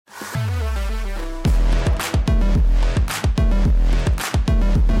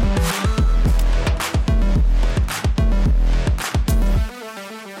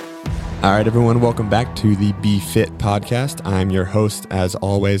All right, everyone, welcome back to the Be Fit podcast. I'm your host, as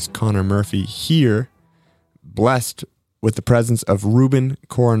always, Connor Murphy, here, blessed with the presence of Ruben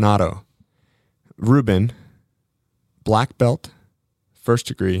Coronado. Ruben, black belt, first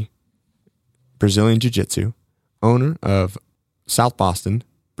degree, Brazilian Jiu-Jitsu, owner of South Boston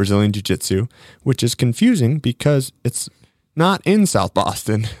Brazilian Jiu-Jitsu, which is confusing because it's not in South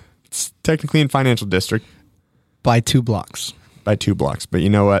Boston. It's technically in Financial District. By 2 blocks. But you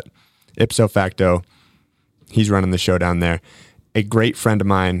know what? Ipso facto, he's running the show down there. A great friend of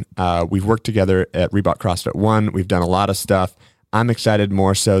mine. We've worked together at Reebok CrossFit 1. We've done a lot of stuff. I'm excited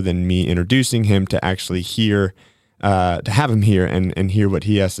more so than me introducing him to actually hear, to have him here and hear what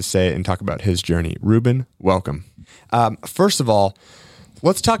he has to say and talk about his journey. Ruben, welcome. First of all,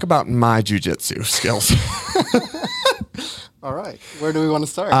 let's talk about my jiu-jitsu skills. All right. Where do we want to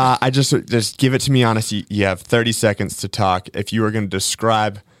start? I just give it to me honest. You have 30 seconds to talk. If you were going to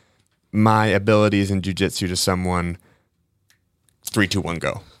describe my abilities in jiu-jitsu to someone, 3, 2, 1,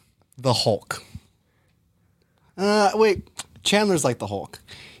 go. The Hulk. Wait, Chandler's like the Hulk.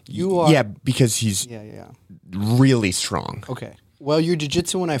 You are. Yeah, because he's really strong. Okay. Well, your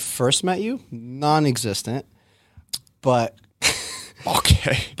jiu-jitsu when I first met you, non-existent, but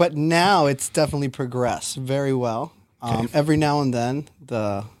okay. But now it's definitely progressed very well. Okay. Every now and then,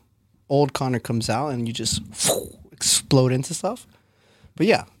 the old Connor comes out and you just explode into stuff. But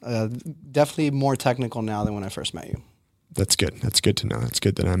yeah, definitely more technical now than when I first met you. That's good. That's good to know. It's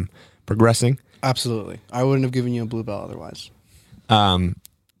good that I'm progressing. Absolutely. I wouldn't have given you a blue belt otherwise.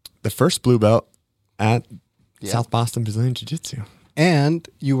 The first blue belt at South Boston Brazilian Jiu-Jitsu. And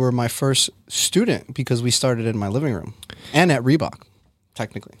you were my first student because we started in my living room and at Reebok,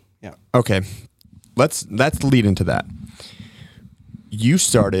 technically. Yeah. Okay. Let's lead into that. You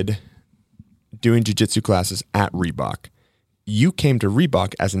started doing jiu-jitsu classes at Reebok. You came to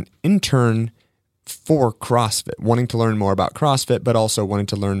Reebok as an intern for CrossFit, wanting to learn more about CrossFit, but also wanting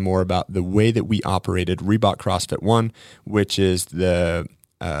to learn more about the way that we operated Reebok CrossFit 1, which is the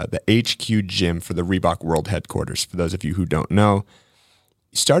HQ gym for the Reebok World Headquarters. For those of you who don't know,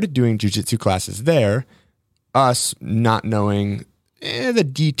 you started doing jiu-jitsu classes there, us not knowing the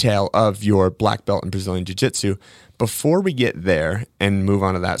detail of your black belt in Brazilian Jiu-Jitsu. Before we get there and move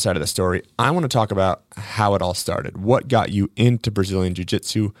on to that side of the story, I want to talk about how it all started. What got you into Brazilian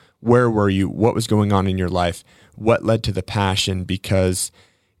Jiu-Jitsu? Where were you? What was going on in your life? What led to the passion? Because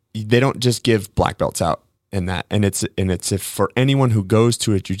they don't just give black belts out in that. And it's if for anyone who goes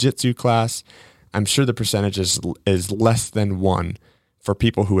to a jiu-jitsu class, I'm sure the percentage is less than 1 for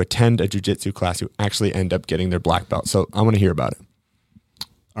people who attend a jiu-jitsu class who actually end up getting their black belt. So I want to hear about it.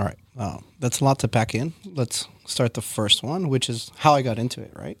 All right. That's a lot to pack in. Let's start the first one, which is how I got into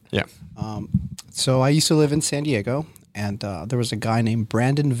it, right? Yeah. So I used to live in San Diego, and there was a guy named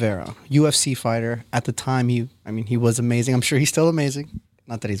Brandon Vera, UFC fighter. At the time, he was amazing. I'm sure he's still amazing.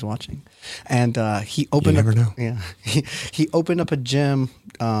 Not that he's watching. And he opened You never know. Yeah. He opened up a gym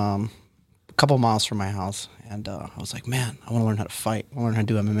a couple miles from my house, and I was like, man, I want to learn how to fight. I want to learn how to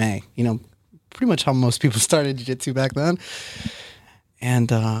do MMA. You know, pretty much how most people started jiu-jitsu back then.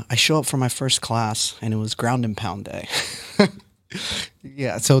 And I show up for my first class, and it was ground and pound day.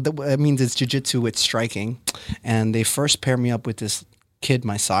 Yeah, so that means it's jiu-jitsu with striking. And they first paired me up with this kid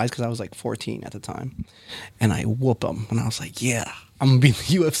my size, because I was like 14 at the time. And I whoop him. And I was like, yeah, I'm going to be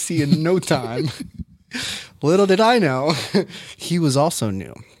in the UFC in no time. Little did I know, he was also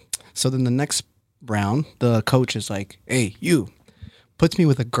new. So then the next round, the coach is like, hey, you, puts me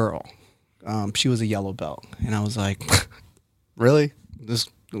with a girl. She was a yellow belt. And I was like, really?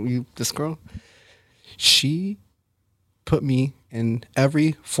 This girl? She put me in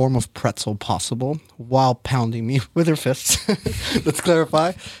every form of pretzel possible while pounding me with her fists. Let's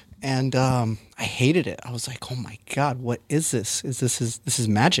clarify. And I hated it. I was like, oh my God, what is this? This is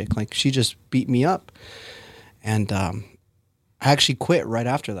magic. Like, she just beat me up. And I actually quit right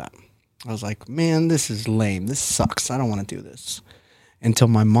after that. I was like, man, this is lame. This sucks. I don't want to do this. Until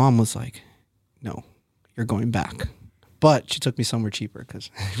my mom was like, no, you're going back. But she took me somewhere cheaper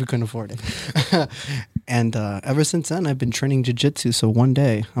because we couldn't afford it. And ever since then, I've been training jiu-jitsu. So one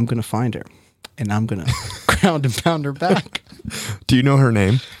day I'm going to find her and I'm going to ground and pound her back. Do you know her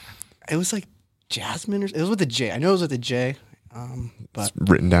name? It was like Jasmine. It was with a J. I know it was with a J. But it's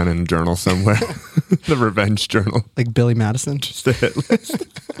written down in a journal somewhere. The revenge journal. Like Billy Madison. Just a hit list.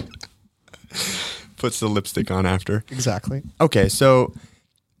 Puts the lipstick on after. Exactly. Okay, so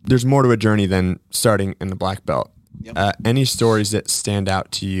there's more to a journey than starting in the black belt. Yep. Any stories that stand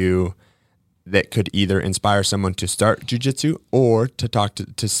out to you that could either inspire someone to start jiu-jitsu or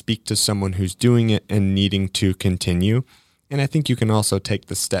to speak to someone who's doing it and needing to continue? And I think you can also take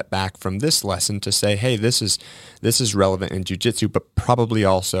the step back from this lesson to say, hey, this is relevant in jiu-jitsu, but probably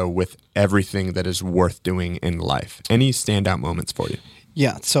also with everything that is worth doing in life. Any standout moments for you?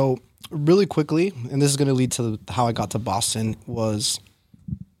 Yeah. So really quickly, and this is going to lead to how I got to Boston, was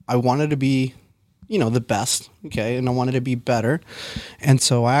I wanted to be, the best. Okay. And I wanted to be better. And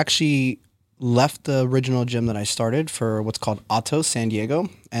so I actually left the original gym that I started for what's called Atos San Diego.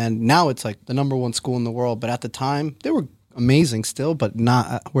 And now it's like the #1 school in the world. But at the time, they were amazing still, but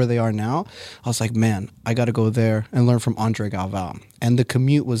not where they are now. I was like, man, I got to go there and learn from Andre Galvao. And the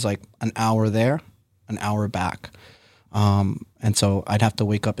commute was like an hour there, an hour back. And so I'd have to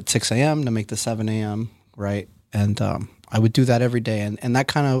wake up at 6 a.m. to make the 7 a.m., right? And I would do that every day. And that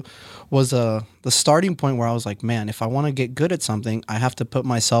kind of was the starting point where I was like, man, if I want to get good at something, I have to put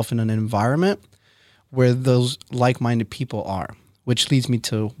myself in an environment where those like-minded people are, which leads me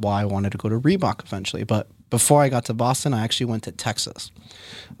to why I wanted to go to Reebok eventually. But before I got to Boston, I actually went to Texas.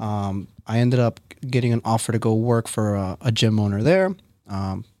 I ended up getting an offer to go work for a gym owner there.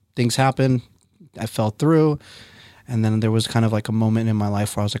 Things happened. I fell through. And then there was kind of like a moment in my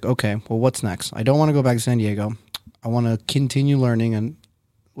life where I was like, okay, well, what's next? I don't want to go back to San Diego. I want to continue learning. And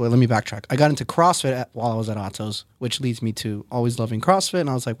well, let me backtrack. I got into CrossFit while I was at Atos, which leads me to always loving CrossFit. And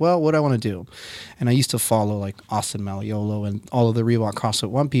I was like, well, what do I want to do? And I used to follow like Austin Malleolo and all of the Reebok CrossFit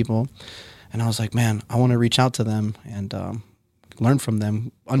One people. And I was like, man, I want to reach out to them and learn from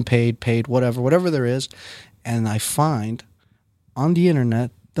them, unpaid, paid, whatever there is. And I find on the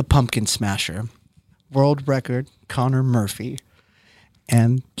internet the Pumpkin Smasher, world record Connor Murphy,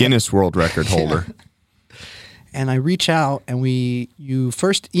 and Guinness World Record holder. And I reach out, and you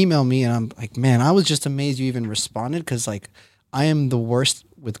first email me, and I'm like, man, I was just amazed you even responded, because like I am the worst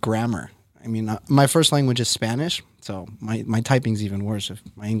with grammar. I mean, my first language is Spanish, so my typing's even worse if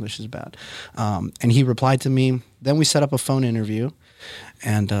my English is bad. And he replied to me. Then we set up a phone interview,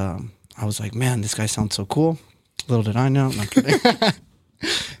 and I was like, man, this guy sounds so cool. Little did I know. No, I'm kidding.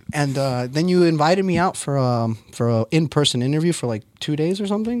 And then you invited me out for a in-person interview for like 2 days or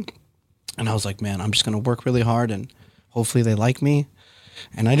something. And I was like, man, I'm just going to work really hard and hopefully they like me.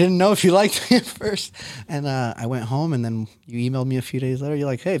 And I didn't know if you liked me at first. And I went home, and then you emailed me a few days later. You're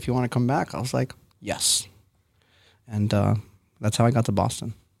like, hey, if you want to come back. I was like, yes. And that's how I got to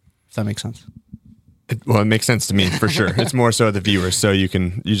Boston. Does that make sense? It makes sense to me for sure. It's more so the viewers, so you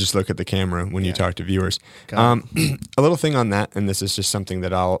just look at the camera when you talk to viewers. A little thing on that, and this is just something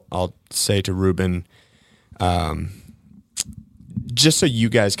that I'll say to Ruben, just so you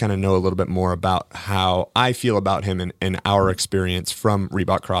guys kind of know a little bit more about how I feel about him and our experience from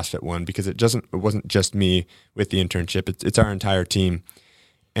Reebok CrossFit One, because it wasn't just me with the internship. It's our entire team,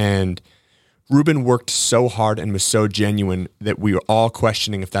 and Ruben worked so hard and was so genuine that we were all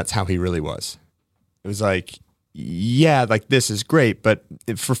questioning if that's how he really was. It was like, yeah, like this is great, but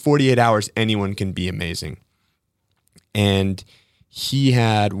for 48 hours, anyone can be amazing. And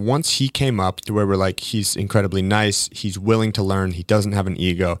once he came up to where we're like, he's incredibly nice, he's willing to learn, he doesn't have an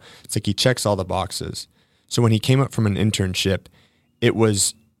ego. It's like he checks all the boxes. So when he came up from an internship, it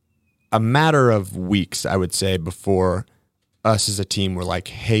was a matter of weeks, I would say, before us as a team were like,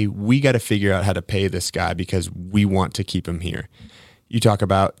 hey, we got to figure out how to pay this guy because we want to keep him here. You talk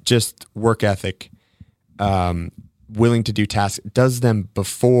about just work ethic, willing to do tasks, does them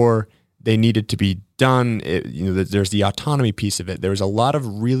before they needed to be done. There's the autonomy piece of it. There was a lot of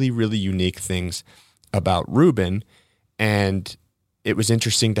really, really unique things about Ruben, and it was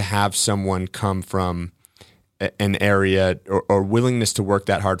interesting to have someone come from an area or willingness to work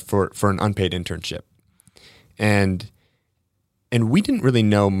that hard for an unpaid internship. And we didn't really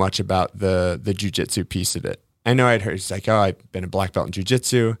know much about the jiu-jitsu piece of it. I know I'd heard, it's like, oh, I've been a black belt in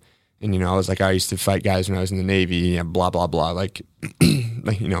jiu-jitsu. And, I was like, I used to fight guys when I was in the Navy and blah, blah, blah. Like,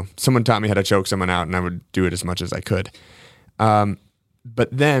 someone taught me how to choke someone out and I would do it as much as I could. But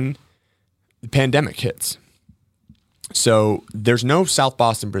then the pandemic hits. So there's no South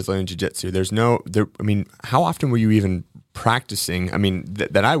Boston Brazilian Jiu-Jitsu. How often were you even practicing? I mean,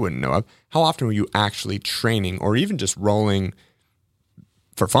 that I wouldn't know of. How often were you actually training or even just rolling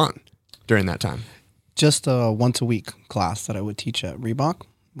for fun during that time? Just a once a week class that I would teach at Reebok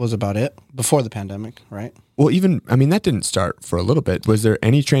was about it before the pandemic, right? Well, that didn't start for a little bit. Was there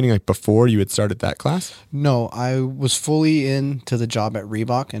any training like before you had started that class? No, I was fully into the job at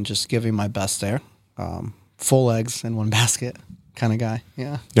Reebok and just giving my best there. Full eggs in one basket kind of guy.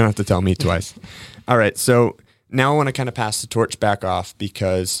 Yeah. You don't have to tell me twice. All right. So now I want to kind of pass the torch back off,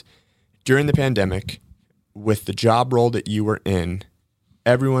 because during the pandemic, with the job role that you were in,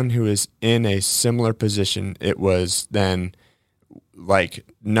 everyone who is in a similar position, it was then like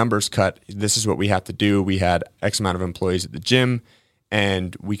numbers cut. This is what we have to do. We had X amount of employees at the gym,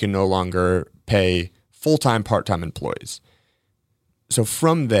 and we can no longer pay full-time, part-time employees. So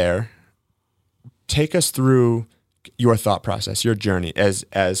from there, take us through your thought process, your journey, as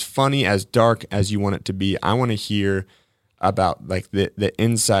funny, as dark as you want it to be. I want to hear about like the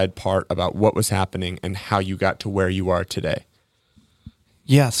inside part about what was happening and how you got to where you are today.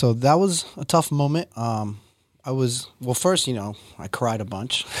 Yeah, so that was a tough moment. First, I cried a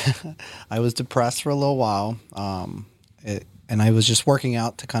bunch. I was depressed for a little while. And I was just working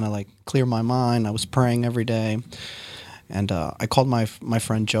out to kind of like clear my mind. I was praying every day. And I called my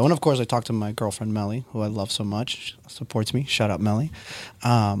friend Joe. And of course, I talked to my girlfriend, Melly, who I love so much. She supports me. Shout out, Melly.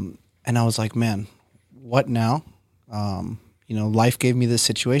 And I was like, man, what now? Life gave me this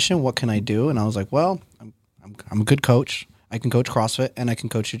situation. What can I do? And I was like, well, I'm a good coach. I can coach CrossFit and I can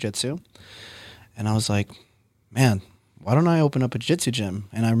coach jiu-jitsu. And I was like, man, why don't I open up a jiu-jitsu gym?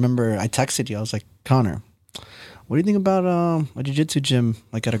 And I remember I texted you. I was like, Connor, what do you think about a jiu-jitsu gym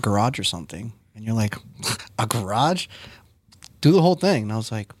like at a garage or something? And you're like, a garage? Do the whole thing. And I was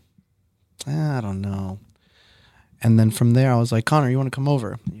like, I don't know. And then from there, I was like, Connor, you want to come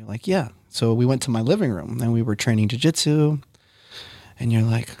over? And you're like, yeah. So we went to my living room and we were training jiu-jitsu. And you're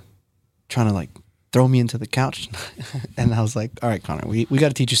like trying to like throw me into the couch. And I was like, all right, Connor, we got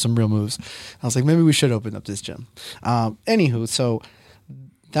to teach you some real moves. I was like, maybe we should open up this gym. Anywho, so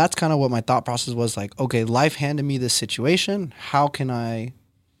that's kind of what my thought process was like, okay, life handed me this situation. How can I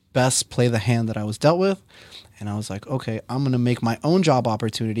best play the hand that I was dealt with? And I was like, okay, I'm going to make my own job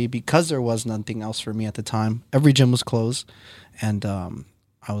opportunity because there was nothing else for me at the time. Every gym was closed. And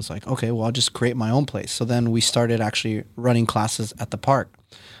I was like, okay, well, I'll just create my own place. So then we started actually running classes at the park.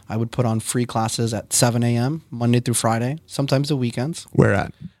 I would put on free classes at 7 a.m. Monday through Friday, sometimes the weekends. Where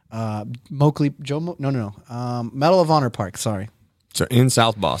at? Medal of Honor Park, sorry. So in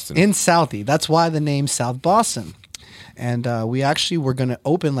South Boston. In Southie. That's why the name South Boston. And we actually were going to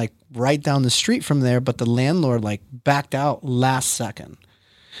open like right down the street from there, but the landlord like backed out last second.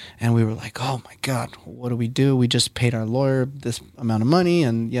 And we were like, oh my God, what do we do? We just paid our lawyer this amount of money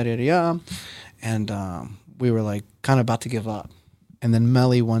and yada, yada, yada. And we were like kind of about to give up. And then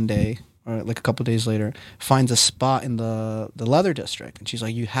Melly one day, or like a couple of days later, finds a spot in the leather district. And she's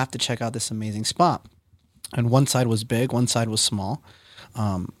like, you have to check out this amazing spot. And one side was big, one side was small.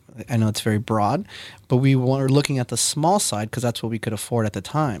 I know it's very broad, but we were looking at the small side because that's what we could afford at the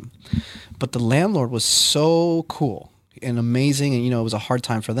time. But the landlord was so cool and amazing. And, it was a hard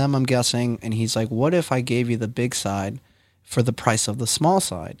time for them, I'm guessing. And he's like, what if I gave you the big side for the price of the small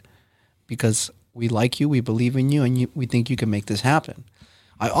side? Because we like you, we believe in you, and we think you can make this happen.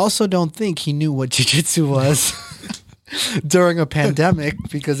 I also don't think he knew what jiu-jitsu was during a pandemic,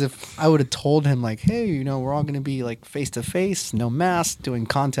 because if I would have told him like, hey, we're all going to be like face-to-face, no mask, doing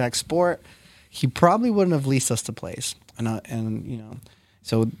contact sport, he probably wouldn't have leased us the place.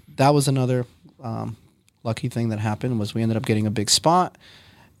 So that was another lucky thing that happened, was we ended up getting a big spot.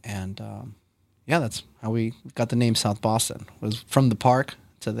 And that's how we got the name South Boston, was from the park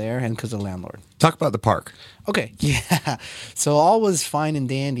to there and because of the landlord. Talk about the park. Okay, yeah. So all was fine and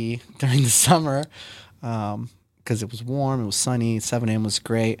dandy during the summer because it was warm, it was sunny, 7 a.m. was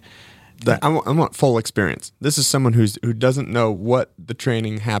great. I want full experience. This is someone who doesn't know what the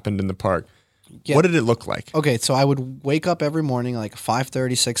training happened in the park. Yeah. What did it look like? Okay, so I would wake up every morning like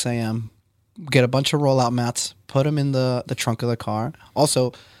 5:30, 6 a.m., get a bunch of rollout mats, put them in the trunk of the car.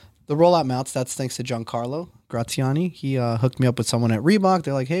 Also, the rollout mats, that's thanks to Giancarlo Graziani. He hooked me up with someone at Reebok.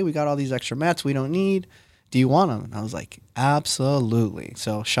 They're like, hey, we got all these extra mats we don't need. Do you want them? And I was like, absolutely.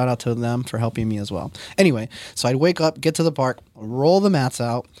 So shout out to them for helping me as well. Anyway, so I'd wake up, get to the park, roll the mats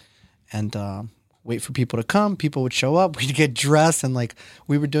out, and wait for people to come. People would show up. We'd get dressed, and like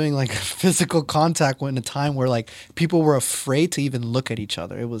we were doing like physical contact in a time where like people were afraid to even look at each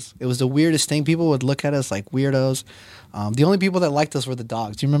other. It was the weirdest thing. People would look at us like weirdos. The only people that liked us were the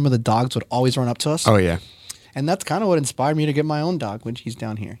dogs. Do you remember the dogs would always run up to us? Oh yeah. And that's kind of what inspired me to get my own dog, which he's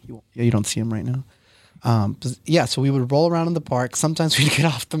down here. You don't see him right now. So we would roll around in the park. Sometimes we'd get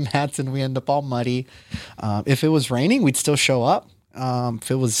off the mats and we end up all muddy. If it was raining, we'd still show up.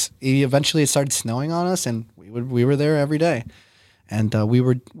 Eventually it started snowing on us, and we were there every day. And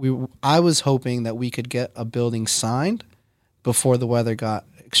I was hoping that we could get a building signed before the weather got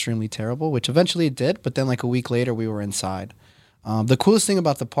extremely terrible, which eventually it did. But then like a week later, we were inside. The coolest thing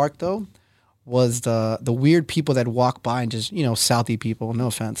about the park, though, was the weird people that walk by and just, Southie people, no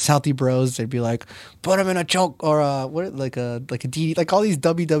offense, Southie bros, they'd be like, put him in a choke, or like a DD, like all these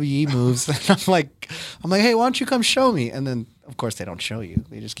WWE moves. And I'm like, hey, why don't you come show me? And then of course they don't show you.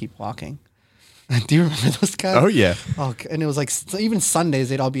 They just keep walking. Do you remember those guys? Oh yeah. Oh, and it was like even Sundays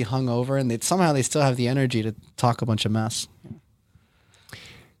they'd all be hung over, and they still have the energy to talk a bunch of mess.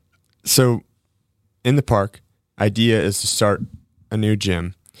 So, in the park, idea is to start a new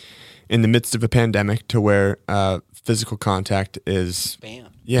gym in the midst of a pandemic, to where physical contact is banned.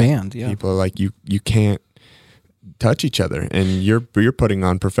 Yeah, people are like, you can't touch each other, and you're putting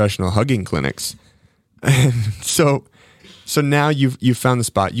on professional hugging clinics. And so now you've found the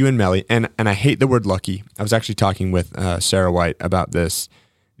spot, you and Melly, and I hate the word lucky. I was actually talking with Sarah White about this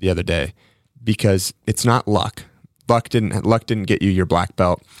the other day, because it's not luck. Luck didn't get you your black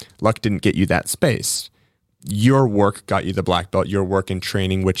belt. Luck didn't get you that space. Your work got you the black belt. Your work and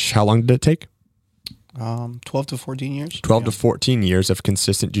training, which, how long did it take? 12 to 14 years. 12 to 14 years of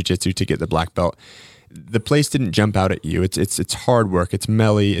consistent jiu-jitsu to get the black belt. The place didn't jump out at you. It's hard work. It's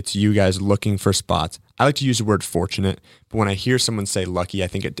Melly. It's you guys looking for spots. I like to use the word fortunate, but when I hear someone say lucky, I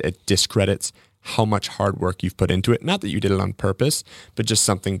think it discredits how much hard work you've put into it. Not that you did it on purpose, but just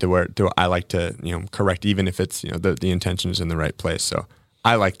something to I like to correct, even if it's the intention is in the right place. So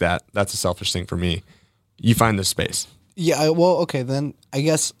I like that. That's a selfish thing for me. You find the space. Yeah. Well, okay. Then I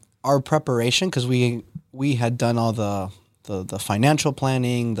guess our preparation, because we had done all the financial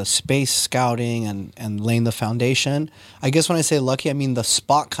planning, the space scouting, and laying the foundation. I guess when I say lucky, I mean the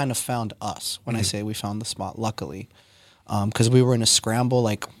spot kind of found us. When I say we found the spot, luckily, because we were in a scramble.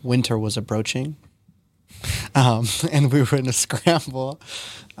 Like winter was approaching, and we were in a scramble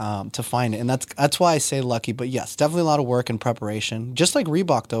to find it. And that's why I say lucky. But yes, definitely a lot of work and preparation. Just like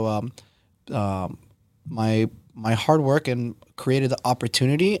Reebok, though. My hard work and created the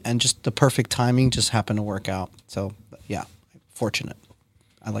opportunity, and just the perfect timing just happened to work out. So yeah, fortunate.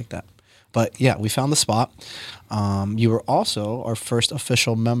 I like that. But yeah, we found the spot. You were also our first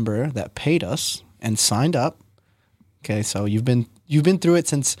official member that paid us and signed up. Okay, so you've been through it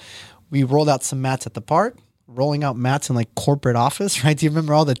since we rolled out some mats at the park, rolling out mats in like corporate office, right? Do you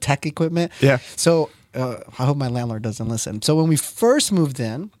remember all the tech equipment? Yeah. So I hope my landlord doesn't listen. So when we first moved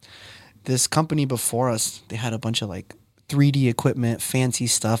in, this company before us, they had a bunch of like 3D equipment, fancy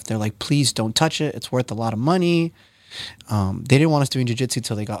stuff. They're like, please don't touch it. It's worth a lot of money. They didn't want us doing jiu-jitsu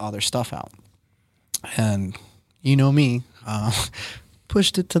till they got all their stuff out. And you know me,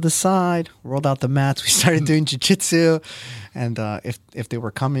 pushed it to the side, rolled out the mats. We started doing jiu-jitsu. And if they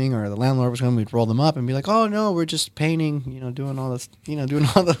were coming or the landlord was coming, we'd roll them up and be like, oh no, we're just painting, doing all this, doing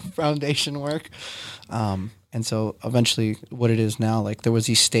all the foundation work. And so eventually what it is now, like there was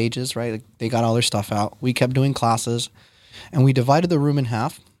these stages, right? Like they got all their stuff out. We kept doing classes, and we divided the room in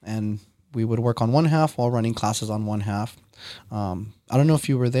half, and we would work on one half while running classes on one half. I don't know if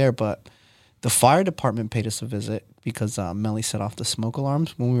you were there, but the fire department paid us a visit because Melly set off the smoke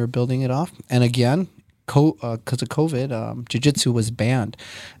alarms when we were building it off. And again, because of COVID, jiu-jitsu was banned,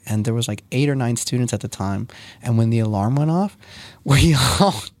 and there was like 8 or 9 students at the time. And when the alarm went off, we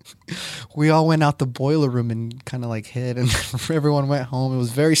all went out the boiler room and kind of like hid, and everyone went home. It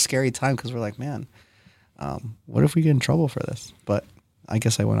was a very scary time because we're like, man, what if we get in trouble for this? But I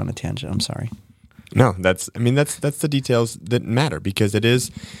guess I went on a tangent. I'm sorry. No, that's the details that matter, because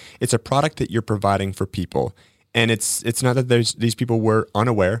it's a product that you're providing for people. And it's not that these people were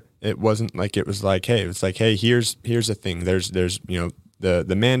unaware. It wasn't like it was like, hey, here's a thing. There's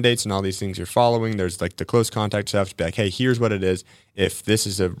the mandates and all these things you're following. There's like the close contact stuff to be like, hey, here's what it is. If this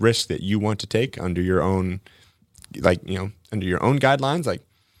is a risk that you want to take under your own, under your own guidelines, like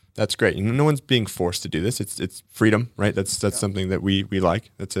that's great. No one's being forced to do this. It's freedom, right? That's something that we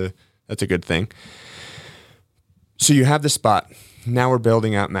like. That's a good thing. So you have the spot. Now we're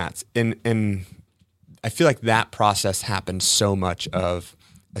building out mats, and I feel like that process happened so much of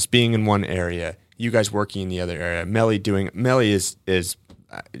us being in one area, you guys working in the other area. Melly is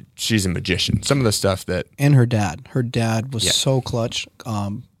she's a magician. Some of the stuff that, and her dad was so clutch.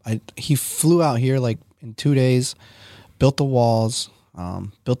 He flew out here like in 2 days, built the walls,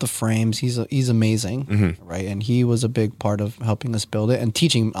 built the frames. He's amazing, right? And he was a big part of helping us build it and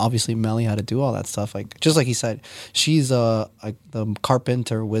teaching, obviously, Melly how to do all that stuff. Like just like he said, she's the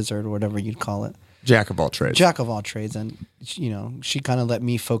carpenter wizard or whatever you'd call it. Jack of all trades. And she kind of let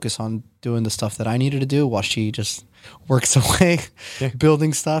me focus on doing the stuff that I needed to do while she just works away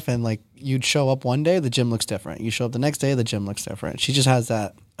building stuff. And like you'd show up one day, the gym looks different. You show up the next day, the gym looks different. She just has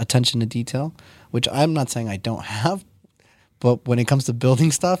that attention to detail, which I'm not saying I don't have, but when it comes to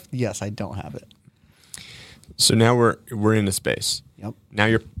building stuff, yes, I don't have it. So now we're in a space. Yep. Now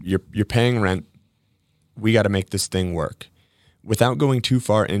you're paying rent. We got to make this thing work. Without going too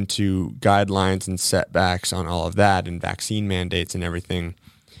far into guidelines and setbacks on all of that and vaccine mandates and everything,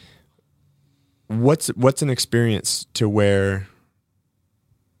 what's an experience to where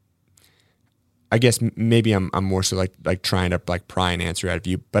I guess maybe I'm more so like trying to like pry an answer out of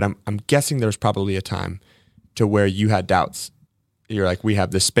you, but I'm guessing there was probably a time to where you had doubts. You're like, we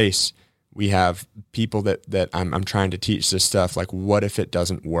have this space, we have people that I'm trying to teach this stuff. Like, what if it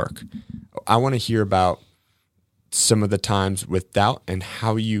doesn't work? I want to hear about some of the times with doubt and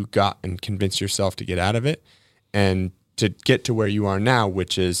how you got and convinced yourself to get out of it and to get to where you are now,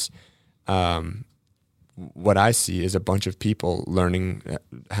 which is what I see is a bunch of people learning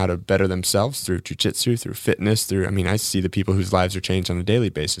how to better themselves through jiu-jitsu, through fitness, I see the people whose lives are changed on a daily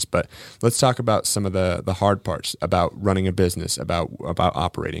basis. But let's talk about some of the hard parts about running a business, about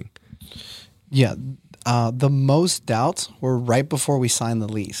operating. Yeah. The most doubts were right before we signed the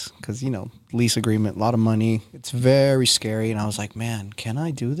lease because, lease agreement, a lot of money. It's very scary. And I was like, man, can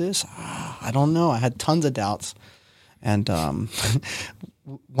I do this? I don't know. I had tons of doubts. And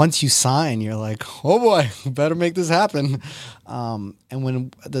once you sign, you're like, oh boy, better make this happen.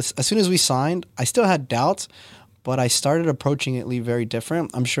 And as soon as we signed, I still had doubts, but I started approaching it very different.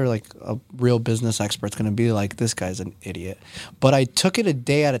 I'm sure like a real business expert's going to be like, this guy's an idiot. But I took it a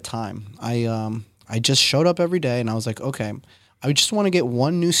day at a time. I just showed up every day and I was like, okay, I just want to get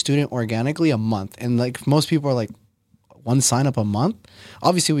one new student organically a month. And like most people are like, one sign up a month.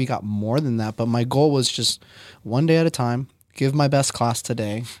 Obviously we got more than that, but my goal was just one day at a time, give my best class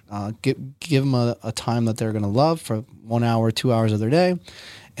today, give them a time that they're going to love for 1 hour, 2 hours of their day.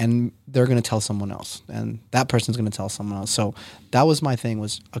 And they're going to tell someone else and that person's going to tell someone else. So that was my thing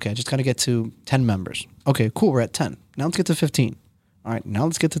was, okay, I just got to get to 10 members. Okay, cool. We're at 10. Now let's get to 15. All right. Now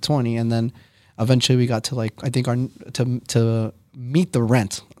let's get to 20. And then eventually we got to like, I think to meet the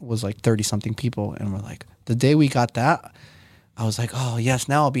rent was like 30 something people. And we're like, the day we got that, I was like, oh yes,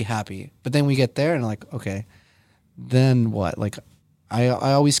 now I'll be happy. But then we get there and like, okay, then what? Like I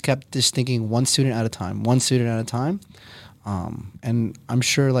always kept just thinking one student at a time. And I'm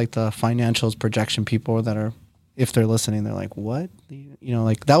sure like the financials projection people that are, if they're listening, they're like, what?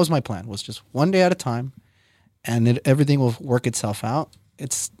 Like that was my plan, was just one day at a time and everything will work itself out.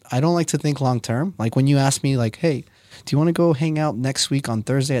 I don't like to think long term. Like when you ask me like, hey, do you want to go hang out next week on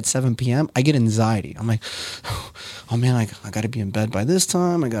Thursday at 7 p.m.? I get anxiety. I'm like, oh man, I got to be in bed by this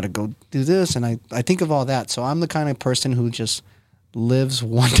time. I got to go do this. And I think of all that. So I'm the kind of person who just lives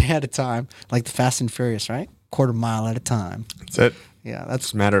one day at a time, like the Fast and Furious, right? Quarter mile at a time. That's it. Yeah.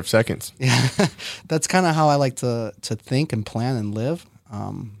 It's a matter of seconds. Yeah. That's kind of how I like to think and plan and live.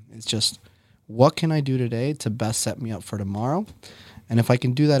 It's just, what can I do today to best set me up for tomorrow? And if I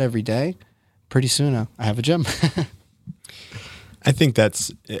can do that every day, pretty soon I have a gym. I think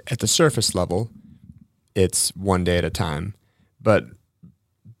that's, at the surface level, it's one day at a time. But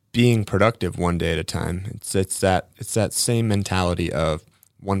being productive one day at a time, it's that same mentality of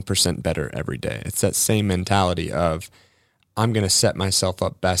 1% better every day. It's that same mentality of I'm going to set myself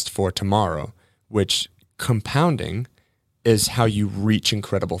up best for tomorrow, which compounding is how you reach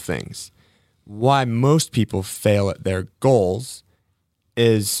incredible things. Why most people fail at their goals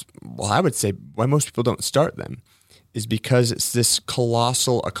is, I would say why most people don't start them is because it's this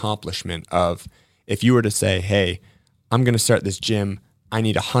colossal accomplishment of, if you were to say, hey, I'm going to start this gym, I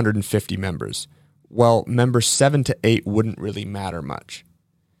need 150 members. Well, members 7 to 8 wouldn't really matter much.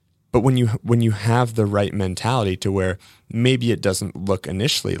 But when you have the right mentality to where maybe it doesn't look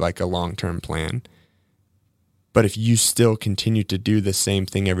initially like a long-term plan, but if you still continue to do the same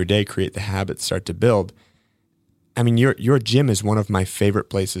thing every day, create the habits, start to build, I mean, your gym is one of my favorite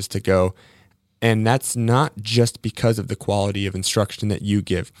places to go. And that's not just because of the quality of instruction that you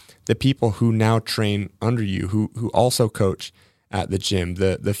give. The people who now train under you, who also coach at the gym,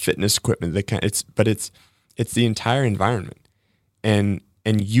 the fitness equipment, it's the entire environment. And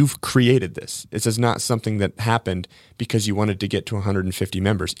you've created this. This is not something that happened because you wanted to get to 150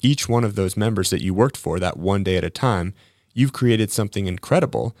 members. Each one of those members that you worked for that one day at a time, you've created something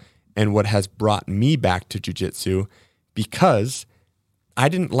incredible. And what has brought me back to jiu-jitsu, because I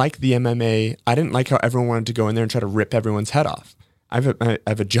didn't like the MMA. I didn't like how everyone wanted to go in there and try to rip everyone's head off. I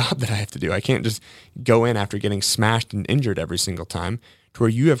have a job that I have to do. I can't just go in after getting smashed and injured every single time, to where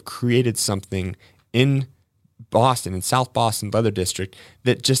you have created something in Boston, in South Boston Leather District,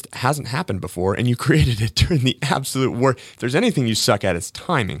 that just hasn't happened before, and you created it during the absolute worst. If there's anything you suck at, it's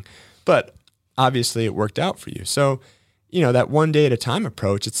timing. But obviously it worked out for you. So, that one day at a time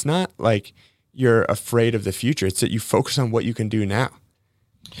approach, it's not like you're afraid of the future. It's that you focus on what you can do now.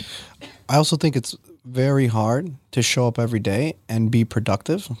 I also think it's very hard to show up every day and be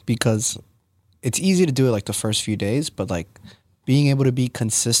productive, because it's easy to do it like the first few days, but like being able to be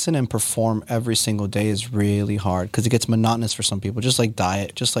consistent and perform every single day is really hard, because it gets monotonous for some people, just like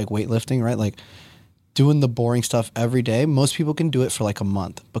diet, just like weightlifting, right? Like doing the boring stuff every day. Most people can do it for like a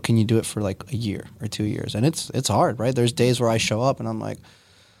month, but can you do it for like a year or 2 years? And it's hard, right? There's days where I show up and I'm like,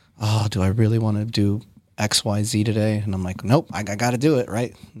 oh, do I really want to do X, Y, Z today? And I'm like, nope, I got to do it,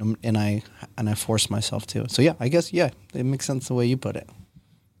 right? And I force myself to. So yeah, I guess, yeah, it makes sense the way you put it.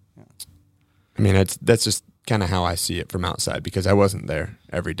 Yeah. I mean, that's just kind of how I see it from outside, because I wasn't there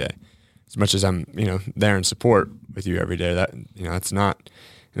every day. As much as I'm, there in support with you every day, that, it's not,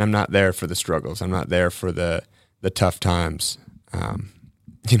 and I'm not there for the struggles. I'm not there for the tough times.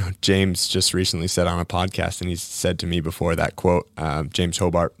 James just recently said on a podcast, and he said to me before that quote, James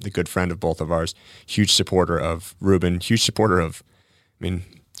Hobart, the good friend of both of ours, huge supporter of Ruben, huge supporter of,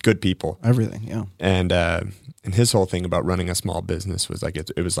 good people. Everything, yeah. And his whole thing about running a small business was like,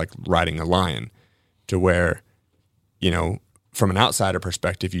 it was like riding a lion, to where, from an outsider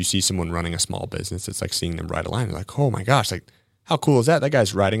perspective, you see someone running a small business, it's like seeing them ride a lion. You're like, oh my gosh, like, how cool is that? That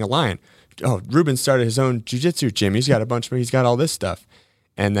guy's riding a lion. Oh, Ruben started his own jiu-jitsu gym. He's got he's got all this stuff.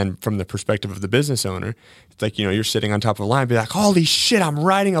 And then from the perspective of the business owner, it's like, you're sitting on top of a lion, be like, holy shit, I'm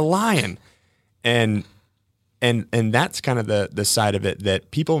riding a lion. And that's kind of the side of it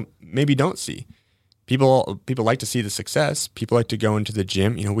that people maybe don't see. People like to see the success. People like to go into the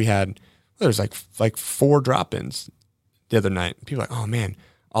gym. There's like 4 drop-ins the other night. People are like, oh man,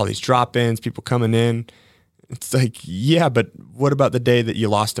 all these drop-ins, people coming in. It's like, yeah, but what about the day that you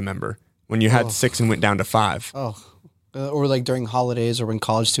lost a member when you had 6 and went down to 5? Oh, or like during holidays or when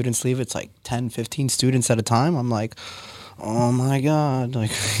college students leave, it's like 10, 15 students at a time. I'm like, oh my God,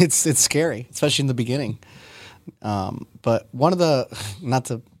 like it's scary, especially in the beginning. But one of not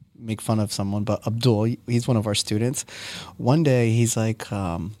to make fun of someone, but Abdul, he's one of our students. One day he's like,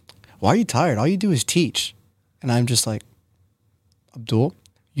 why are you tired? All you do is teach. And I'm just like, Abdul,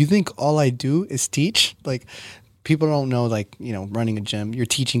 you think all I do is teach? Like, people don't know, like, running a gym, you're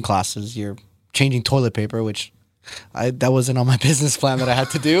teaching classes, you're changing toilet paper, which that wasn't on my business plan that I had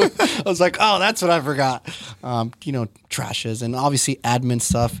to do. I was like, oh, that's what I forgot. Trashes and obviously admin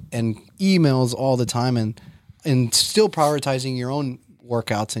stuff and emails all the time, and still prioritizing your own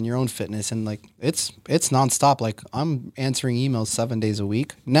workouts and your own fitness. And like, it's nonstop. Like, I'm answering emails 7 days a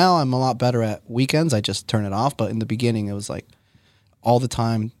week. Now I'm a lot better at weekends. I just turn it off. But in the beginning, it was like all the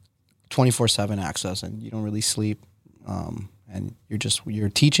time, 24/7 access, and you don't really sleep. And you're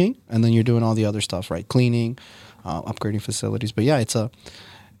teaching, and then you're doing all the other stuff, right? Cleaning, upgrading facilities. But yeah,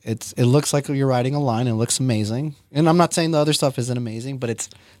 it looks like you're riding a line. It looks amazing. And I'm not saying the other stuff isn't amazing, but it's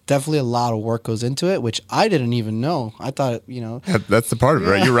definitely a lot of work goes into it, which I didn't even know. I thought, That's the part of it,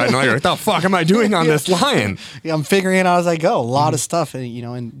 right? You're riding a lion. What the fuck am I doing on this lion? Yeah, I'm figuring it out as I go. A lot of stuff. And,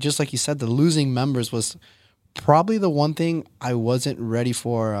 and just like you said, the losing members was probably the one thing I wasn't ready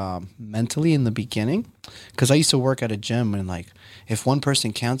for mentally in the beginning, because I used to work at a gym, and like if one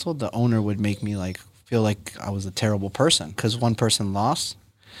person canceled, the owner would make me like feel like I was a terrible person because one person lost.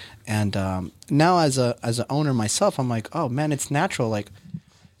 And now as an owner myself, I'm like, oh man, it's natural. Like,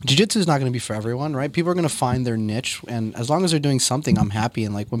 jiu-jitsu is not going to be for everyone, right? People are going to find their niche, and as long as they're doing something, I'm happy.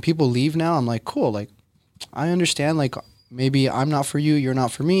 And like when people leave now, I'm like, cool. Like, I understand. Like, maybe I'm not for you, you're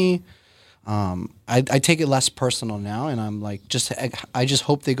not for me. I take it less personal now, and I'm like, I just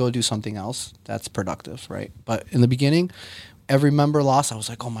hope they go do something else that's productive, right? But in the beginning, every member lost, I was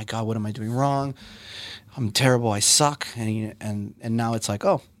like, oh my God, what am I doing wrong? I'm terrible, I suck. And now it's like,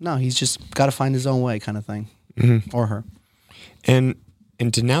 oh no, he's just got to find his own way, kind of thing, or her. And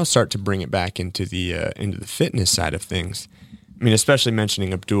to now start to bring it back into the fitness side of things. I mean, especially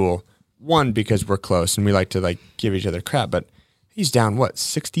mentioning Abdul, one, because we're close and we like to like give each other crap, but he's down,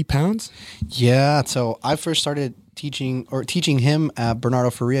 60 pounds? Yeah. So I first started teaching him at Bernardo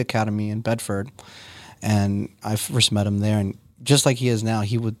Faria Academy in Bedford. And I first met him there. And just like he is now,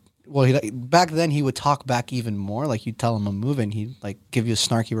 back then he would talk back even more. Like, you'd tell him a move and he'd like give you a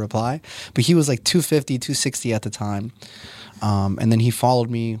snarky reply. But he was like 250, 260 at the time. And then he followed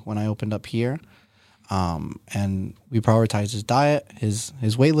me when I opened up here. And we prioritized his diet, his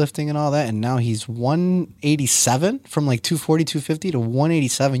weightlifting and all that. And now he's 187 from like 240, 250 to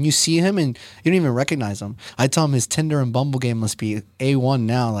 187. You see him and you don't even recognize him. I tell him his Tinder and Bumble game must be A1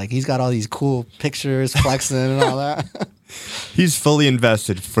 now. Like, he's got all these cool pictures, flexing and all that. He's fully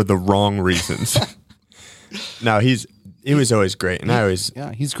invested for the wrong reasons. No, he was always great. And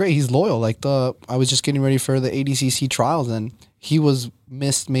he's great. He's loyal. Like, I was just getting ready for the ADCC trials, and he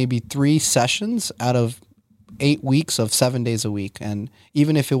missed maybe 3 sessions out of 8 weeks of 7 days a week. And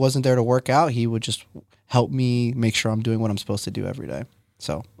even if it wasn't there to work out, he would just help me make sure I'm doing what I'm supposed to do every day.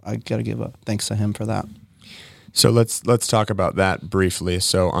 So I got to give a thanks to him for that. So let's talk about that briefly.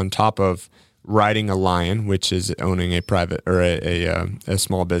 So on top of riding a lion, which is owning a private or a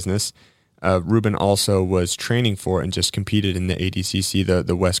small business, Ruben also was training for and just competed in the ADCC,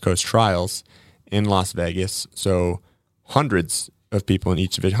 the West Coast Trials in Las Vegas. So hundreds of people in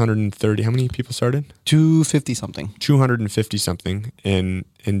each of it. 130. How many people started? 250 something. 250 something in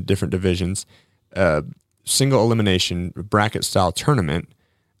different divisions. Single elimination bracket style tournament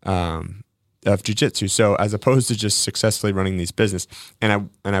of jiu-jitsu. So as opposed to just successfully running these business, and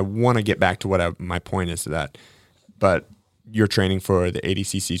I want to get back to what my point is to that, but you're training for the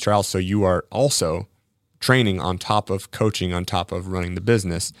ADCC trials, so you are also training on top of coaching, on top of running the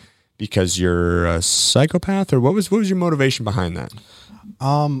business, because you're a psychopath, or what was your motivation behind that?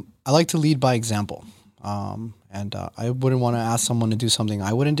 I like to lead by example, and I wouldn't want to ask someone to do something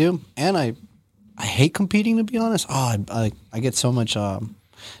I wouldn't do, and I hate competing, to be honest. I get so much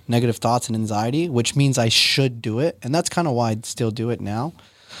negative thoughts and anxiety, which means I should do it, and that's kind of why I still do it now.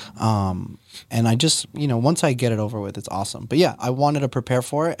 And I just, once I get it over with, it's awesome. But yeah, I wanted to prepare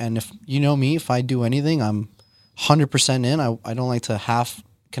for it, and if you know me, if I do anything, I'm 100% in. I don't like to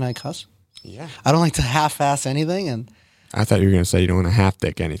can I cuss? Yeah. I don't like to half-ass anything, and I thought you were going to say you don't want to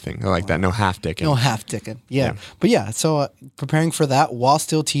half-dick anything. I like that. No half-dicking. no half-dicking. Yeah. But yeah, so preparing for that while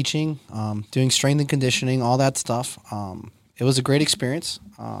still teaching, doing strength and conditioning, all that stuff. It was a great experience.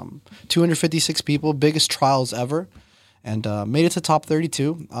 256 people, biggest trials ever, and made it to top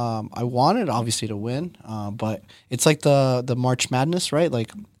 32. I wanted, obviously, to win, but it's like the March Madness, right?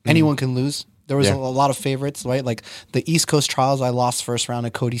 Like, anyone can lose. There was a lot of favorites, right? Like the East Coast trials, I lost first round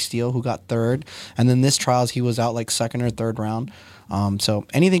to Cody Steele, who got third. And then this trials, he was out like second or third round. So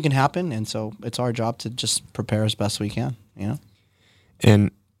anything can happen. And so it's our job to just prepare as best we can,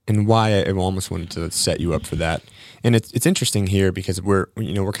 And why I almost wanted to set you up for that. And it's interesting here because we're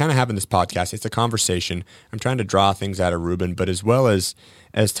kind of having this podcast. It's a conversation. I'm trying to draw things out of Ruben, but as well as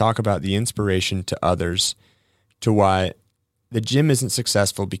talk about the inspiration to others, to why the gym isn't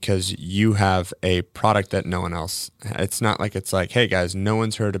successful because you have a product that no one else. It's not like it's like, hey guys, no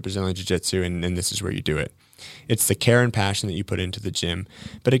one's heard of Brazilian Jiu-Jitsu and this is where you do it. It's the care and passion that you put into the gym.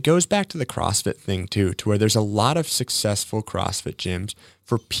 But it goes back to the CrossFit thing too, to where there's a lot of successful CrossFit gyms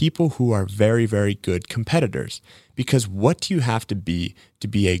for people who are very, very good competitors. Because what do you have to be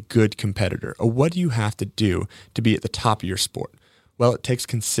a good competitor? Or what do you have to do to be at the top of your sport? Well, it takes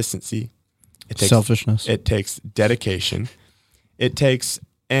consistency. It takes selfishness. It takes dedication. It takes,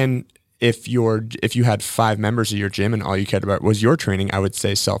 and if you had 5 members of your gym and all you cared about was your training, I would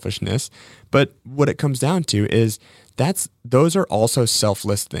say selfishness. But what it comes down to is those are also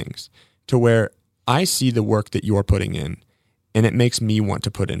selfless things, to where I see the work that you're putting in and it makes me want to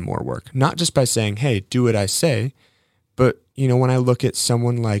put in more work. Not just by saying, hey, do what I say, but when I look at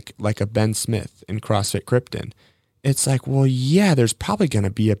someone like a Ben Smith in CrossFit Krypton, it's like, well, yeah, there's probably going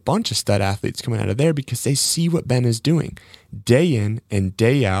to be a bunch of stud athletes coming out of there because they see what Ben is doing day in and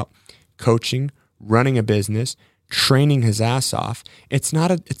day out, coaching, running a business, training his ass off. It's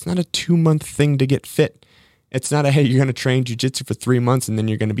not a 2-month thing to get fit. It's not hey, you're going to train jiu-jitsu for 3 months and then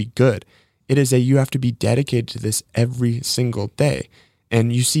you're going to be good. It is you have to be dedicated to this every single day.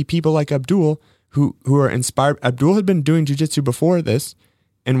 And you see people like Abdul who are inspired. Abdul had been doing jiu-jitsu before this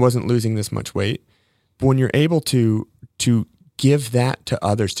and wasn't losing this much weight. But when you're able to give that to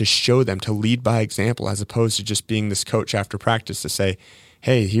others, to show them, to lead by example, as opposed to just being this coach after practice to say,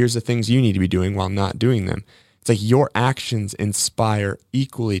 hey, here's the things you need to be doing while not doing them. It's like your actions inspire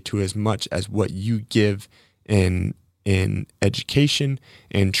equally to as much as what you give in education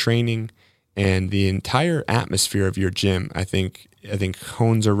and training, and the entire atmosphere of your gym, I think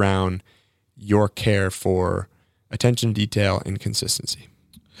hones around your care for attention to detail and consistency.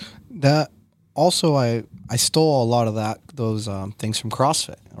 That also, I stole a lot of those things from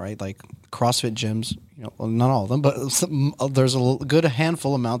CrossFit, right? Like CrossFit gyms, well, not all of them, but there's a good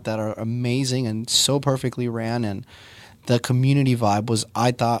handful amount that are amazing and so perfectly ran, and the community vibe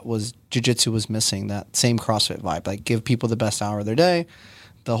I thought jiu-jitsu was missing, that same CrossFit vibe, like give people the best hour of their day,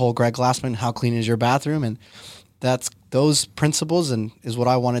 the whole Greg Glassman, how clean is your bathroom, and that's those principles and is what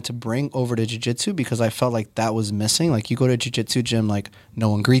I wanted to bring over to jiu-jitsu, because I felt like that was missing. Like you go to a jiu-jitsu gym, like no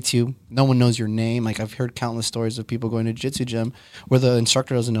one greets you, no one knows your name. Like I've heard countless stories of people going to a jiu-jitsu gym where the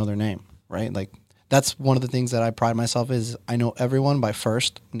instructor doesn't know their name, right? Like that's one of the things that I pride myself is I know everyone by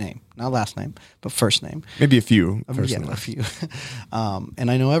first name, not last name, but first name. Maybe a few. Yeah, a few. And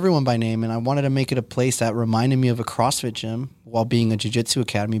I know everyone by name, and I wanted to make it a place that reminded me of a CrossFit gym while being a jiu-jitsu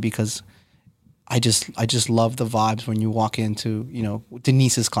academy, because I just love the vibes when you walk into,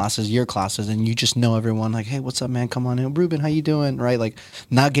 Denise's classes, your classes, and you just know everyone, like, hey, what's up, man? Come on in. Ruben, how you doing? Right? Like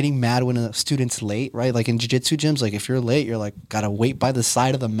not getting mad when a student's late, right? Like in jiu-jitsu gyms, like if you're late, you're like, gotta wait by the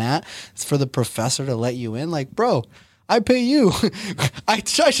side of the mat. It's for the professor to let you in. Like, bro, I pay you. I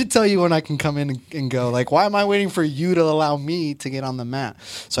should tell you when I can come in and go. Like, why am I waiting for you to allow me to get on the mat?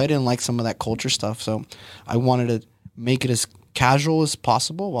 So I didn't like some of that culture stuff. So I wanted to make it as casual as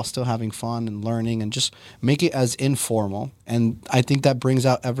possible while still having fun and learning, and just make it as informal. And I think that brings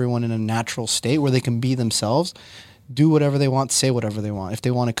out everyone in a natural state where they can be themselves, do whatever they want, say whatever they want. If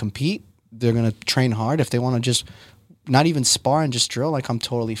they want to compete, they're going to train hard. If they want to just not even spar and just drill, like, I'm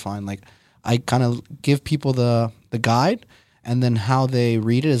totally fine. Like, I kind of give people the guide, and then how they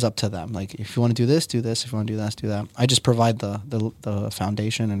read it is up to them. Like, if you want to do this, do this. If you want to do this, do that. I just provide the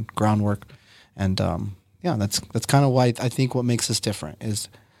foundation and groundwork. And yeah, that's kind of why I think what makes us different is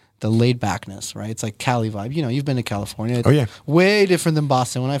the laid backness, right? It's like Cali vibe. You know, you've been to California. It's way different than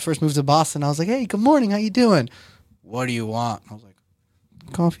Boston. When I first moved to Boston, I was like, hey, good morning. How you doing? What do you want? I was like,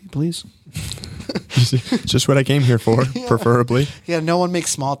 coffee, please. Just what I came here for, preferably. Yeah, no one makes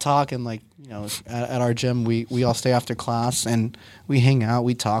small talk. And like, you know, at our gym, we all stay after class and we hang out,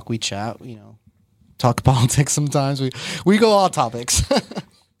 we talk, we chat, you know, talk politics sometimes. We go all topics.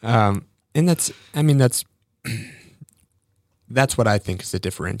 And that's what I think is the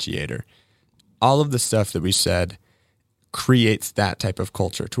differentiator. All of the stuff that we said creates that type of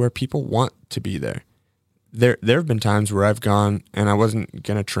culture to where people want to be there. There have been times where I've gone and I wasn't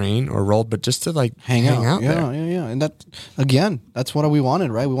going to train or roll, but just to like hang out there. Yeah. And that, again, that's what we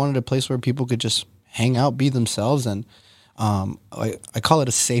wanted, right? We wanted a place where people could just hang out, be themselves. And I call it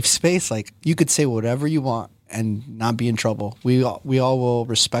a safe space. Like, you could say whatever you want and not be in trouble. We all will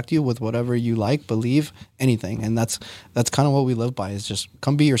respect you with whatever you like, believe, anything. And that's kind of what we live by, is just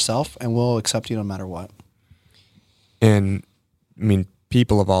come be yourself and we'll accept you no matter what. And I mean,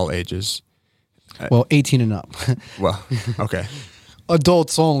 people of all ages. Well, 18 and up. Well, okay.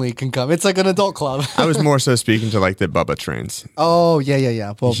 Adults only can come. It's like an adult club. I was more so speaking to like the Bubba trains. Oh,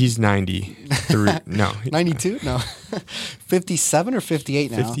 yeah. Well, he's 93. No. 92? No. 57 or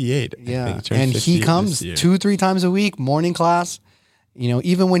 58 now. 58. Yeah. And he comes 2-3 times a week, morning class. You know,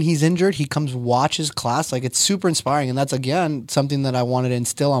 even when he's injured, he comes watch his class. Like, it's super inspiring. And that's, again, something that I wanted to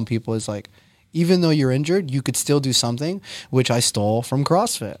instill on people is like, even though you're injured, you could still do something, which I stole from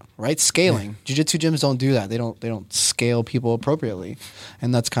CrossFit, right? Scaling. Jiu-jitsu gyms don't do that. They don't scale people appropriately.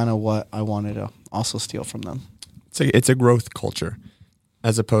 And that's kind of what I wanted to also steal from them. It's a growth culture,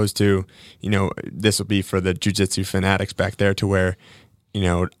 as opposed to, you know, this will be for the jiu-jitsu fanatics back there, to where, you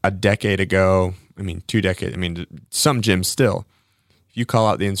know, a decade ago, I mean, 2 decades, I mean, some gyms still, if you call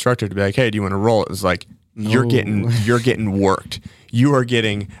out the instructor to be like, hey, do you want to roll? It was like, no. You're getting worked. You are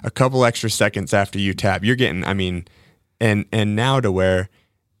getting a couple extra seconds after you tap. You're getting, I mean, and now to where,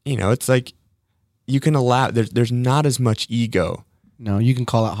 you know, it's like you can allow, there's not as much ego. No, you can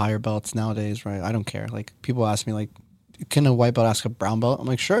call out higher belts nowadays, right? I don't care. Like, people ask me, like, can a white belt ask a brown belt? I'm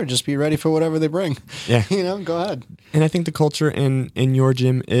like, sure, just be ready for whatever they bring. Yeah. You know, go ahead. And I think the culture in your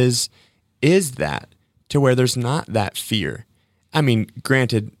gym is that, to where there's not that fear. I mean,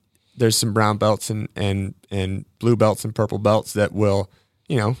 granted, there's some brown belts and blue belts and purple belts that will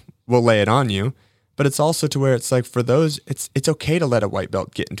lay it on you, but it's also to where it's like, for those, it's okay to let a white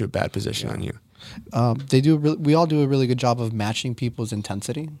belt get into a bad position on you. We all do a really good job of matching people's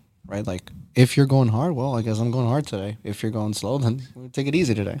intensity, right? Like, if you're going hard, well, I guess I'm going hard today. If you're going slow, then we'll take it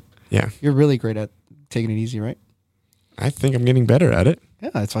easy today. Yeah. You're really great at taking it easy, right? I think I'm getting better at it.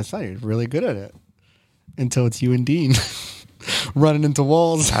 Yeah, that's what I said. You're really good at it. Until it's you and Dean. Running into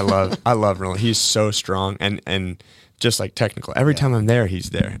walls. I love Roland. He's so strong and just like technical. Every time I'm there, he's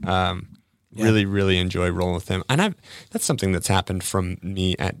there. Really, really enjoy rolling with him. And that's something that's happened from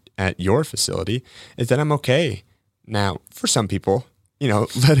me at your facility, is that I'm okay now, for some people, you know,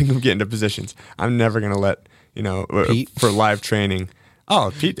 letting them get into positions. I'm never going to let, you know, for live training.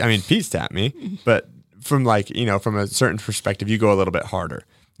 Oh, Pete's tapped me, but from like, you know, from a certain perspective, you go a little bit harder.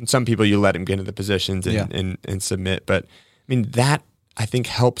 And some people, you let him get into the positions and submit. But I mean, that I think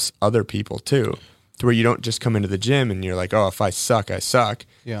helps other people too, to where you don't just come into the gym and you're like, oh, if I suck, I suck.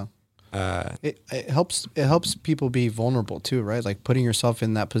 Yeah. It helps people be vulnerable too, right? Like, putting yourself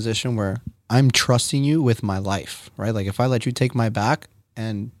in that position where I'm trusting you with my life, right? Like, if I let you take my back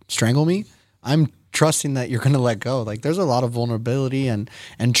and strangle me, I'm trusting that you're going to let go. Like, there's a lot of vulnerability and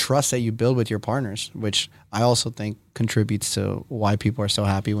trust that you build with your partners, which I also think contributes to why people are so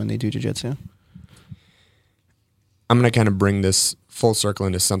happy when they do jiu-jitsu. I'm going to kind of bring this full circle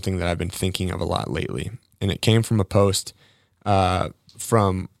into something that I've been thinking of a lot lately. And it came from a post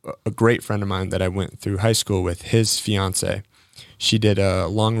from a great friend of mine that I went through high school with. His fiance, she did a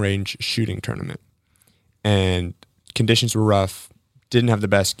long-range shooting tournament. And conditions were rough, didn't have the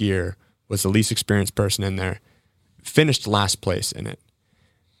best gear, was the least experienced person in there, finished last place in it.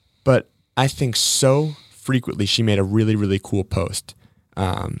 But I think so frequently, she made a really, really cool post.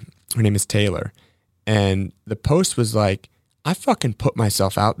 Her name is Taylor. And the post was like, I fucking put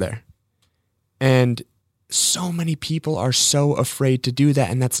myself out there. And so many people are so afraid to do that.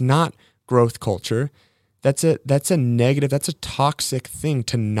 And that's not growth culture. That's a negative, that's a toxic thing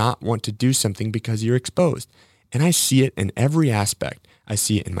to not want to do something because you're exposed. And I see it in every aspect. I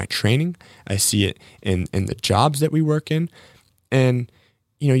see it in my training. I see it in the jobs that we work in. And,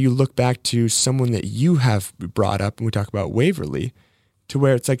 you look back to someone that you have brought up, and we talk about Waverly, to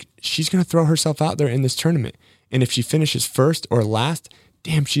where it's like, she's going to throw herself out there in this tournament. And if she finishes first or last,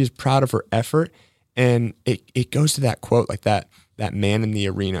 damn, she is proud of her effort. And it goes to that quote, like that man in the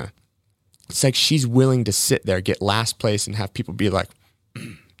arena. It's like she's willing to sit there, get last place, and have people be like,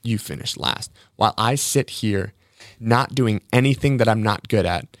 you finished last. While I sit here not doing anything that I'm not good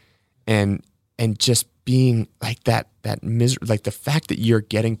at, and just being like that like the fact that you're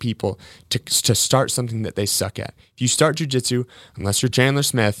getting people to start something that they suck at. If you start jiu-jitsu, unless you're Chandler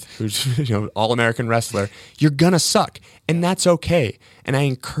Smith, who's all-American wrestler, you're gonna suck, and that's okay. And I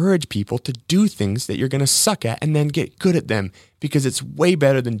encourage people to do things that you're gonna suck at and then get good at them, because it's way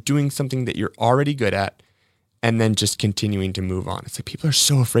better than doing something that you're already good at and then just continuing to move on. It's like people are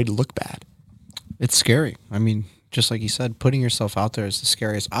so afraid to look bad. It's scary. I mean, just like you said, putting yourself out there is the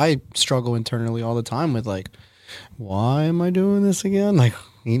scariest. I struggle internally all the time with like, why am I doing this again? Like,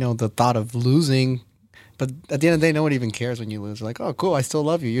 the thought of losing. But at the end of the day, no one even cares when you lose. Like, oh, cool, I still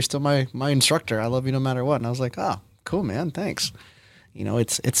love you. You're still my instructor. I love you no matter what. And I was like, oh, cool, man, thanks.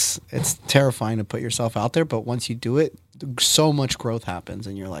 It's terrifying to put yourself out there. But once you do it, so much growth happens.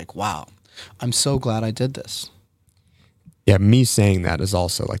 And you're like, wow, I'm so glad I did this. Yeah, me saying that is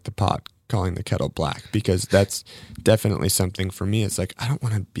also like the pot calling the kettle black, because that's definitely something for me. It's like, I don't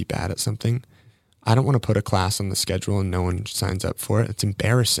want to be bad at something. I don't want to put a class on the schedule and no one signs up for it. It's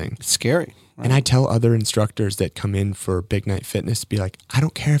embarrassing. It's scary. Right? And I tell other instructors that come in for Big Night Fitness to be like, I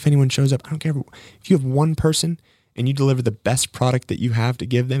don't care if anyone shows up. I don't care if you have one person and you deliver the best product that you have to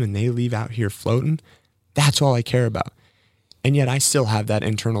give them and they leave out here floating. That's all I care about. And yet I still have that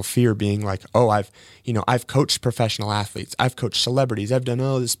internal fear being like, oh, I've coached professional athletes. I've coached celebrities. I've done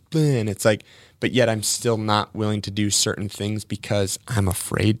all this. And it's like, but yet I'm still not willing to do certain things because I'm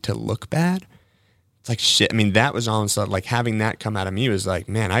afraid to look bad. It's like, shit. I mean, that was almost like having that come out of me was like,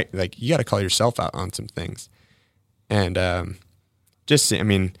 man, you got to call yourself out on some things. And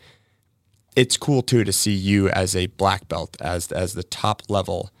it's cool too to see you as a black belt, as the top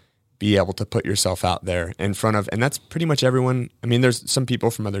level, be able to put yourself out there in front of, and that's pretty much everyone. I mean, there's some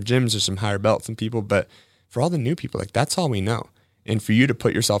people from other gyms, there's some higher belts and people, but for all the new people, like that's all we know. And for you to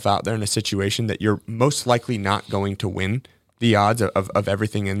put yourself out there in a situation that you're most likely not going to win the odds of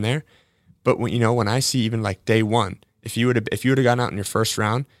everything in there. But when I see even like day one, if you would have gotten out in your first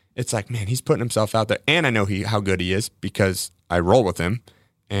round, it's like, man, he's putting himself out there. And I know how good he is because I roll with him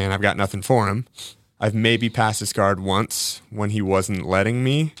and I've got nothing for him. I've maybe passed his guard once when he wasn't letting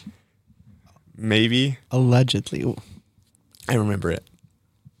me. Maybe. Allegedly. I remember it.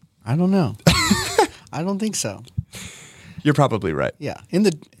 I don't know. I don't think so. You're probably right. Yeah.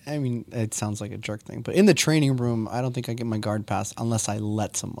 It sounds like a jerk thing, but in the training room, I don't think I get my guard passed unless I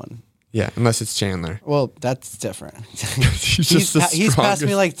let someone. Yeah, unless it's Chandler. Well, that's different. he's passed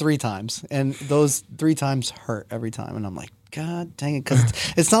me like 3 times, and those 3 times hurt every time. And I'm like, God dang it. Because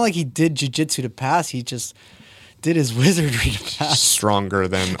it's not like he did jiu-jitsu to pass. He just did his wizardry to pass. Stronger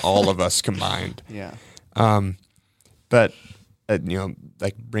than all of us combined. Yeah. But,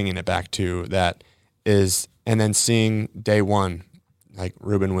 like bringing it back to that is, and then seeing day one, like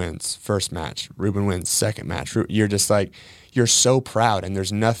Ruben wins first match, Ruben wins second match. You're just like, you're so proud. And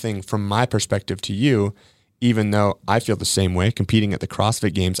there's nothing from my perspective to you, even though I feel the same way competing at the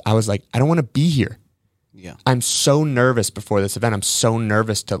CrossFit Games. I was like, I don't want to be here. Yeah. I'm so nervous before this event. I'm so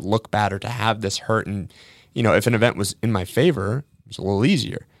nervous to look bad or to have this hurt. And, if an event was in my favor, it was a little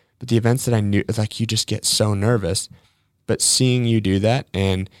easier. But the events that I knew, it's like you just get so nervous. But seeing you do that,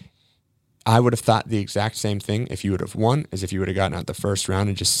 and I would have thought the exact same thing if you would have won as if you would have gotten out the first round,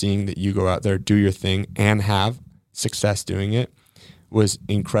 and just seeing that you go out there, do your thing, and have success doing it was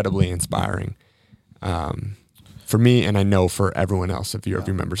incredibly inspiring for me, and I know for everyone else of your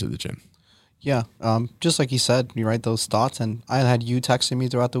members of the gym. Yeah, just like you said, you write those thoughts, and I had you texting me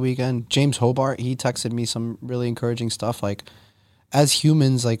throughout the weekend. James Hobart, he texted me some really encouraging stuff. Like, as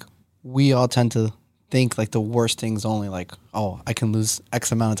humans, like, we all tend to think like the worst things only, like, oh, I can lose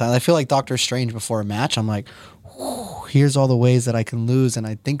X amount of time. I feel like Doctor Strange before a match. I'm like, here's all the ways that I can lose, and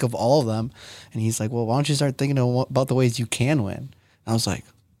I think of all of them. And he's like, well, why don't you start thinking about the ways you can win? And I was like,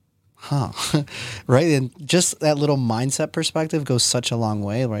 Right. And just that little mindset perspective goes such a long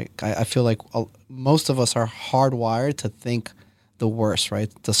way. Right. I feel like most of us are hardwired to think the worst, right?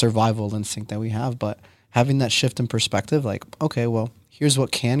 The survival instinct that we have. But having that shift in perspective, like, okay, well, here's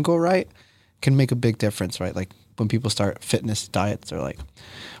what can go right, can make a big difference, right? Like when people start fitness diets, they're like,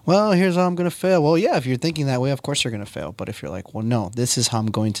 well, here's how I'm going to fail. Well, yeah, if you're thinking that way, of course you're going to fail. But if you're like, well, no, this is how I'm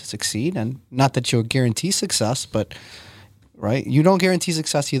going to succeed. And not that you'll guarantee success, but right, you don't guarantee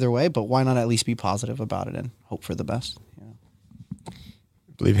success either way, but why not at least be positive about it and hope for the best? Yeah.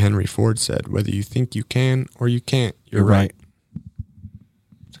 I believe Henry Ford said, whether you think you can or you can't, you're right.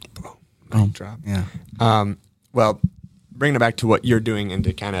 Mic drop. Yeah. Well, bringing it back to what you're doing and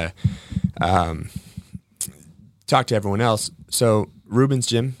to kind of talk to everyone else. So Ruben's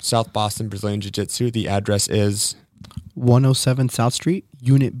Gym, South Boston, Brazilian Jiu-Jitsu. The address is 107 South Street,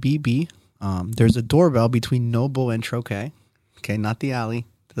 Unit BB. There's a doorbell between Noble and Troquet. Okay, not the alley.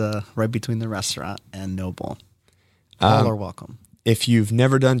 Right between the restaurant and Noble. All are welcome. If you've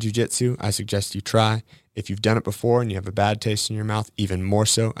never done jiu-jitsu, I suggest you try. If you've done it before and you have a bad taste in your mouth, even more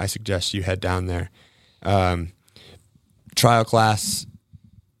so, I suggest you head down there. Trial class,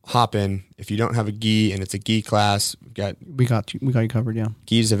 hop in. If you don't have a gi and it's a gi class, we got you covered, yeah.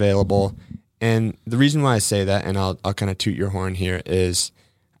 Gis available. And the reason why I say that, and I'll kind of toot your horn here, is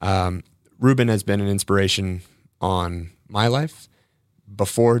Ruben has been an inspiration on my life.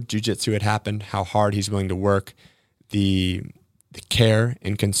 Before jiu-jitsu had happened, how hard he's willing to work, the care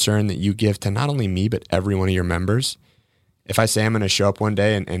and concern that you give to not only me, but every one of your members. If I say I'm going to show up one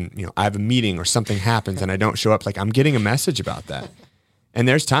day and you know I have a meeting or something happens and I don't show up, like I'm getting a message about that. And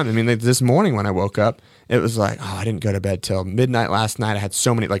there's time. I mean, like this morning when I woke up, it was like, oh, I didn't go to bed till midnight last night. I had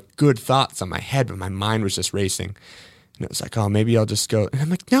so many like good thoughts on my head, but my mind was just racing. And it was like, oh, maybe I'll just go. And I'm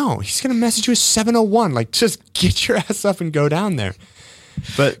like, no, he's going to message you at 7:01. Like, just get your ass up and go down there.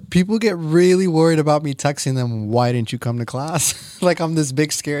 But people get really worried about me texting them, why didn't you come to class? Like I'm this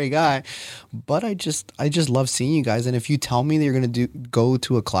big scary guy. But I just love seeing you guys. And if you tell me that you're going to go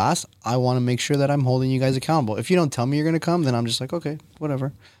to a class, I want to make sure that I'm holding you guys accountable. If you don't tell me you're going to come, then I'm just like, okay,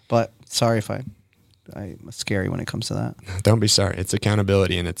 whatever. But sorry if I'm scary when it comes to that. Don't be sorry. It's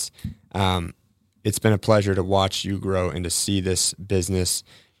accountability, and it's been a pleasure to watch you grow and to see this business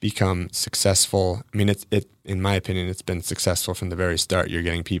become successful. I mean, it in my opinion, it's been successful from the very start. You're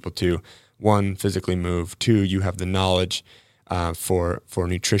getting people to, one, physically move. Two, you have the knowledge for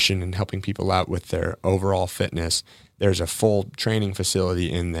nutrition and helping people out with their overall fitness. There's a full training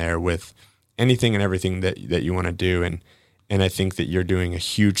facility in there with anything and everything that you want to do. And I think that you're doing a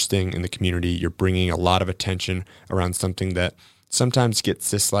huge thing in the community. You're bringing a lot of attention around something that sometimes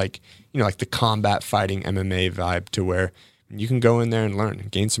gets this like the combat fighting MMA vibe, to where you can go in there and learn,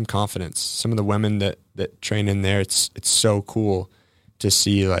 gain some confidence. Some of the women that train in there, it's so cool to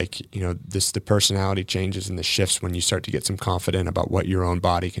see, like, the personality changes and the shifts when you start to get some confident about what your own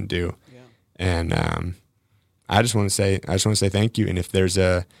body can do. Yeah. And I just want to say thank you. And if there's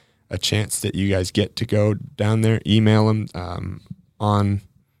a chance that you guys get to go down there, email them on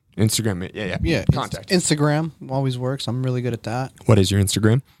Instagram. Yeah. Contact Instagram always works. I'm really good at that. What is your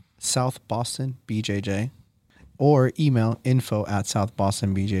Instagram? South Boston BJJ. Or email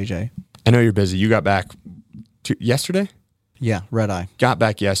info@southbostonbjj. I know you're busy. You got back yesterday? Yeah, red eye. Got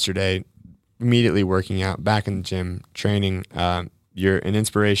back yesterday, immediately working out, back in the gym, training. You're an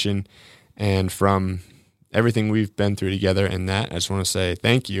inspiration. And from everything we've been through together and that, I just want to say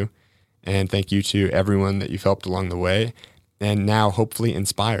thank you. And thank you to everyone that you've helped along the way. And now hopefully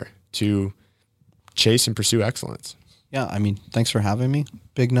inspire to chase and pursue excellence. Yeah, I mean, thanks for having me.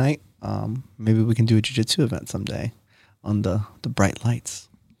 Big night. Maybe we can do a jiu-jitsu event someday on the bright lights.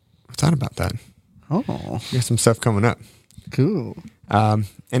 I thought about that. Oh. We got some stuff coming up. Cool.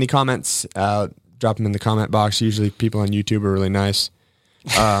 Any comments, drop them in the comment box. Usually people on YouTube are really nice.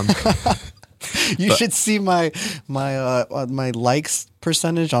 You should see my likes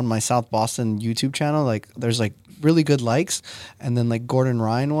percentage on my South Boston YouTube channel. Like there's like really good likes, and then like Gordon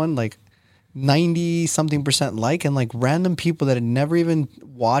Ryan one, like 90-something% like, and like random people that had never even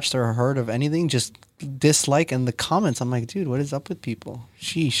watched or heard of anything just dislike in the comments. I'm like, dude, what is up with people?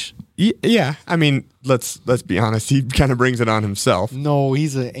 Sheesh. Yeah, I mean, let's be honest. He kind of brings it on himself. No,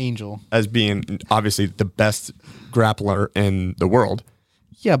 he's an angel. As being obviously the best grappler in the world.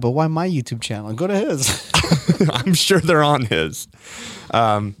 Yeah, but why my YouTube channel? Go to his. I'm sure they're on his.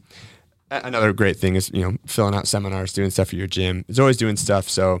 Another great thing is, filling out seminars, doing stuff at your gym. He's always doing stuff.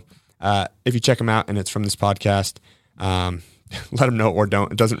 So if you check him out and it's from this podcast, let him know or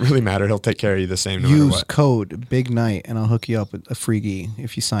don't. It doesn't really matter. He'll take care of you the same no matter what. Use code Big Night and I'll hook you up with a free gi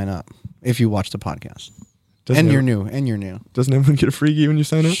if you sign up, if you watch the podcast. You're new. And you're new. Doesn't everyone get a free gi when you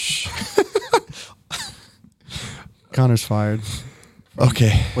sign up? Connor's fired.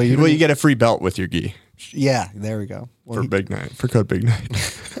 Okay. Well, you get a free belt with your gi. Yeah, there we go. For Big Night. For code Big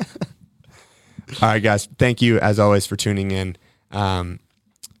Night. All right, guys. Thank you, as always, for tuning in. We'll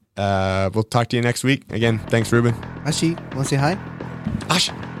talk to you next week. Again, thanks, Ruben. Ashi, want to say hi?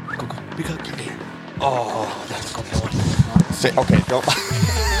 Ashi. Go. Oh, that's a good one. Okay, don't.